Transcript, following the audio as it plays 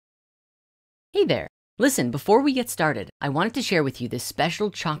Hey there. Listen, before we get started, I wanted to share with you this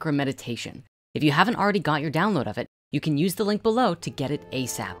special chakra meditation. If you haven't already got your download of it, you can use the link below to get it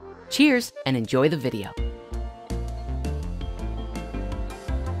ASAP. Cheers and enjoy the video.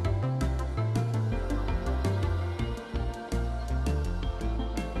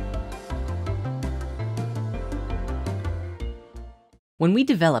 When we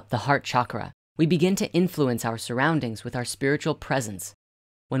develop the heart chakra, we begin to influence our surroundings with our spiritual presence.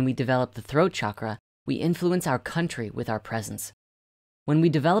 When we develop the throat chakra, we influence our country with our presence. When we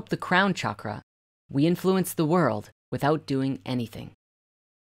develop the crown chakra, we influence the world without doing anything.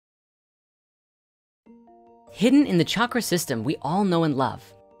 Hidden in the chakra system we all know and love,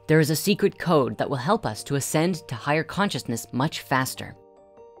 there is a secret code that will help us to ascend to higher consciousness much faster.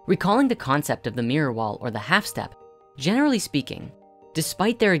 Recalling the concept of the mirror wall or the half step, generally speaking,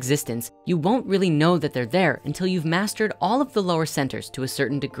 despite their existence, you won't really know that they're there until you've mastered all of the lower centers to a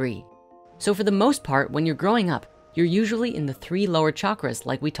certain degree. So for the most part, when you're growing up, you're usually in the 3 lower chakras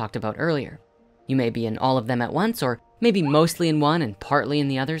like we talked about earlier. You may be in all of them at once, or maybe mostly in one and partly in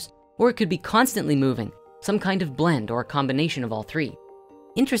the others, or it could be constantly moving, some kind of blend or a combination of all 3.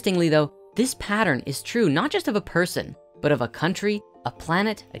 Interestingly though, this pattern is true not just of a person, but of a country, a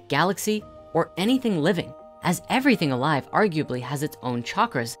planet, a galaxy, or anything living, as everything alive arguably has its own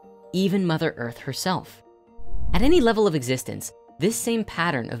chakras, even Mother Earth herself. At any level of existence, this same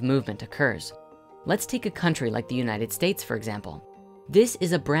pattern of movement occurs. Let's take a country like the United States, for example. This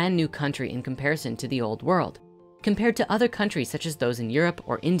is a brand new country in comparison to the old world. Compared to other countries such as those in Europe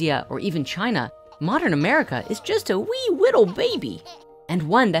or India or even China, modern America is just a wee little baby, and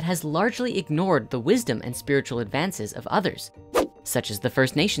one that has largely ignored the wisdom and spiritual advances of others, such as the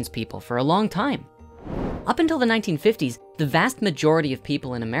First Nations people for a long time. Up until the 1950s, the vast majority of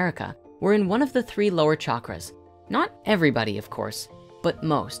people in America were in one of the 3 lower chakras. Not everybody, of course, but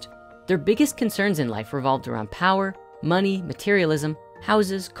most. Their biggest concerns in life revolved around power, money, materialism,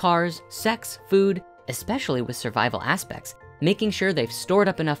 houses, cars, sex, food, especially with survival aspects, making sure they've stored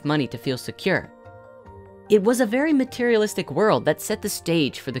up enough money to feel secure. It was a very materialistic world that set the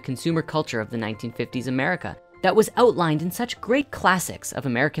stage for the consumer culture of the 1950s America that was outlined in such great classics of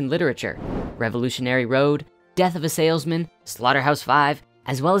American literature: Revolutionary Road, Death of a Salesman, Slaughterhouse-Five,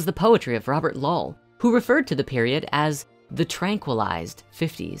 as well as the poetry of Robert Lowell, who referred to the period as the tranquilized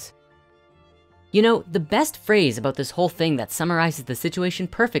 50s. You know, the best phrase about this whole thing that summarizes the situation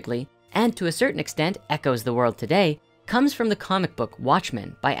perfectly, and to a certain extent echoes the world today, comes from the comic book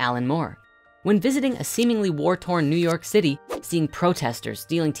Watchmen by Alan Moore. When visiting a seemingly war-torn New York City, seeing protesters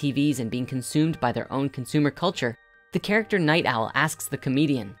stealing TVs and being consumed by their own consumer culture, the character Night Owl asks the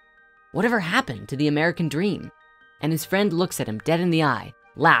comedian, "Whatever happened to the American dream?" And his friend looks at him dead in the eye,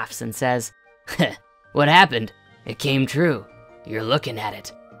 laughs and says, "What happened? It came true. You're looking at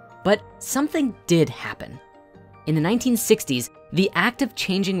it." But something did happen. In the 1960s, the act of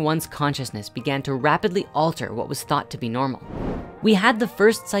changing one's consciousness began to rapidly alter what was thought to be normal. We had the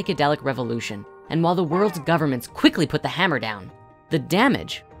first psychedelic revolution, and while the world's governments quickly put the hammer down, the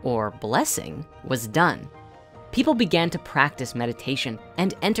damage, or blessing, was done. People began to practice meditation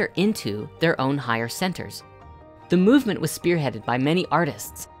and enter into their own higher centers. The movement was spearheaded by many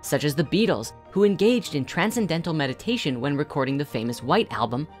artists, such as the Beatles, who engaged in transcendental meditation when recording the famous White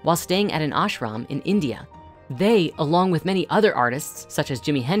Album while staying at an ashram in India. They, along with many other artists, such as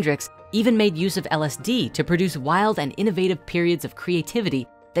Jimi Hendrix, even made use of LSD to produce wild and innovative periods of creativity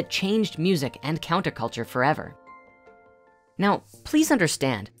that changed music and counterculture forever. Now, please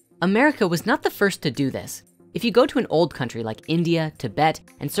understand, America was not the first to do this. If you go to an old country like India, Tibet,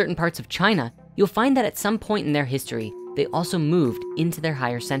 and certain parts of China, you'll find that at some point in their history, they also moved into their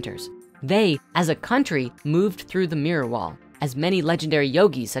higher centers. They, as a country, moved through the mirror wall, as many legendary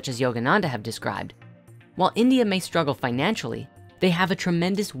yogis such as Yogananda have described. While India may struggle financially, they have a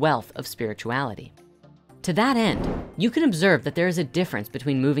tremendous wealth of spirituality. To that end, you can observe that there is a difference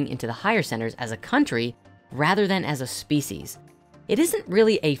between moving into the higher centers as a country rather than as a species. It isn't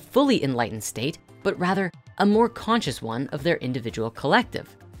really a fully enlightened state, but rather a more conscious one of their individual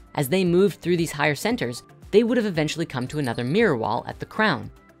collective. As they moved through these higher centers, they would have eventually come to another mirror wall at the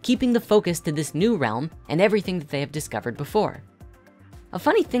crown, keeping the focus to this new realm and everything that they have discovered before. A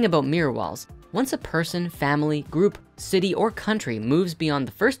funny thing about mirror walls, once a person, family, group, city, or country moves beyond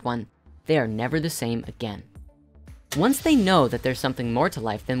the first one, they are never the same again. Once they know that there's something more to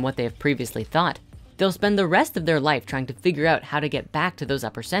life than what they have previously thought, they'll spend the rest of their life trying to figure out how to get back to those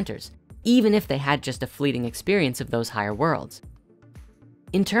upper centers, even if they had just a fleeting experience of those higher worlds.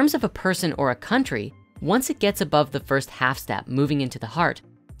 In terms of a person or a country, once it gets above the first half step moving into the heart,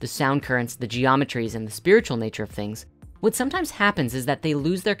 the sound currents, the geometries, and the spiritual nature of things, What sometimes happens is that they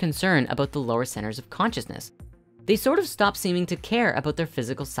lose their concern about the lower centers of consciousness. They sort of stop seeming to care about their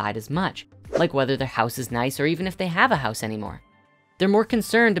physical side as much, like whether their house is nice or even if they have a house anymore. They're more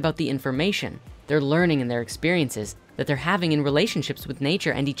concerned about the information, their learning and their experiences that they're having in relationships with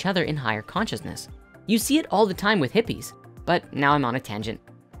nature and each other in higher consciousness. You see it all the time with hippies, but now I'm on a tangent.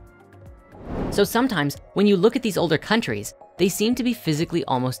 So sometimes when you look at these older countries, they seem to be physically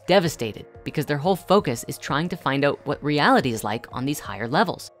almost devastated because their whole focus is trying to find out what reality is like on these higher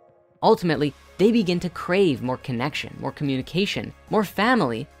levels. Ultimately, they begin to crave more connection, more communication, more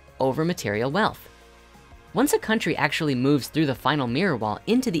family over material wealth. Once a country actually moves through the final mirror wall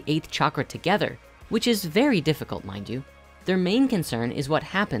into the 8th chakra together, which is very difficult, mind you, their main concern is what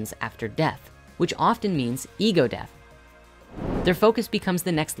happens after death, which often means ego death. Their focus becomes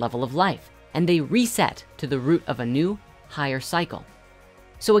the next level of life, and they reset to the root of a new, higher cycle.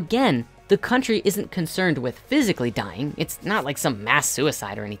 So again, the country isn't concerned with physically dying. It's not like some mass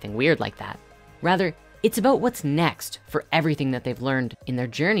suicide or anything weird like that. Rather, it's about what's next for everything that they've learned in their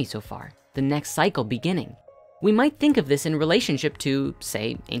journey so far, the next cycle beginning. We might think of this in relationship to,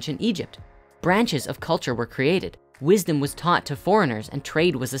 say, ancient Egypt. Branches of culture were created, wisdom was taught to foreigners, and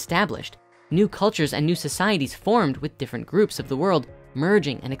trade was established. New cultures and new societies formed with different groups of the world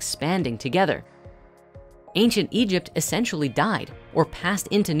merging and expanding together. Ancient Egypt essentially died or passed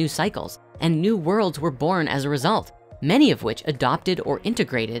into new cycles, and new worlds were born as a result, many of which adopted or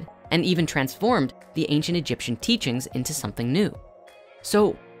integrated and even transformed the ancient Egyptian teachings into something new.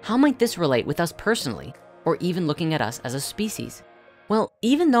 So how might this relate with us personally, or even looking at us as a species? Well,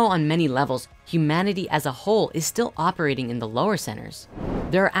 even though on many levels, humanity as a whole is still operating in the lower centers,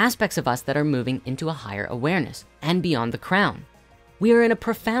 there are aspects of us that are moving into a higher awareness and beyond the crown. We are in a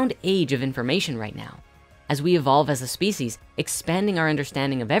profound age of information right now. As we evolve as a species, expanding our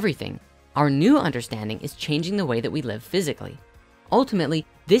understanding of everything, our new understanding is changing the way that we live physically. Ultimately,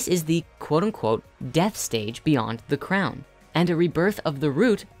 this is the quote unquote death stage beyond the crown and a rebirth of the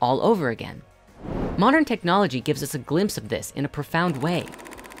root all over again. Modern technology gives us a glimpse of this in a profound way.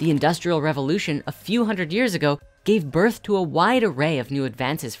 The Industrial Revolution a few hundred years ago gave birth to a wide array of new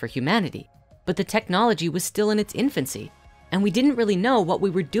advances for humanity, but the technology was still in its infancy, and we didn't really know what we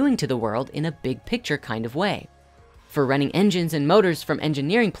were doing to the world in a big picture kind of way. For running engines and motors from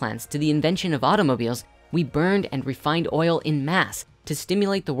engineering plants to the invention of automobiles, we burned and refined oil in mass to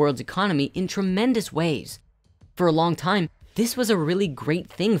stimulate the world's economy in tremendous ways. For a long time, this was a really great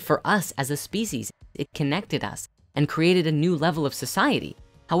thing for us as a species. It connected us and created a new level of society.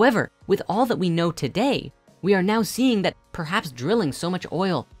 However, with all that we know today, we are now seeing that perhaps drilling so much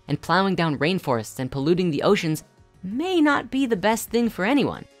oil and plowing down rainforests and polluting the oceans may not be the best thing for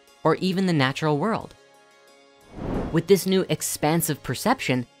anyone, or even the natural world. With this new expansive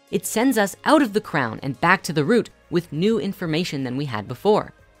perception, it sends us out of the crown and back to the root with new information than we had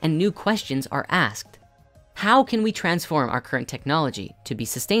before, and new questions are asked. How can we transform our current technology to be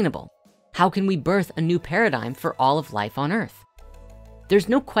sustainable? How can we birth a new paradigm for all of life on Earth? There's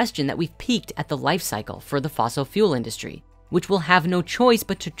no question that we've peaked at the life cycle for the fossil fuel industry, which will have no choice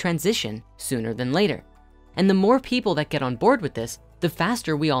but to transition sooner than later. And the more people that get on board with this, the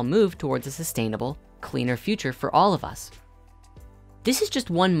faster we all move towards a sustainable, cleaner future for all of us. This is just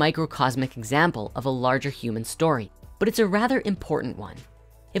one microcosmic example of a larger human story, but it's a rather important one.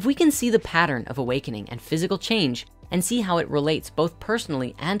 If we can see the pattern of awakening and physical change and see how it relates both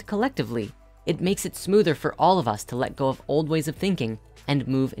personally and collectively, it makes it smoother for all of us to let go of old ways of thinking and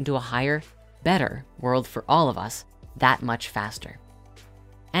move into a higher, better world for all of us that much faster.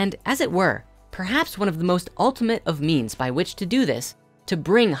 And as it were, perhaps one of the most ultimate of means by which to do this, to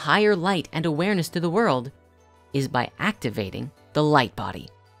bring higher light and awareness to the world, is by activating the light body.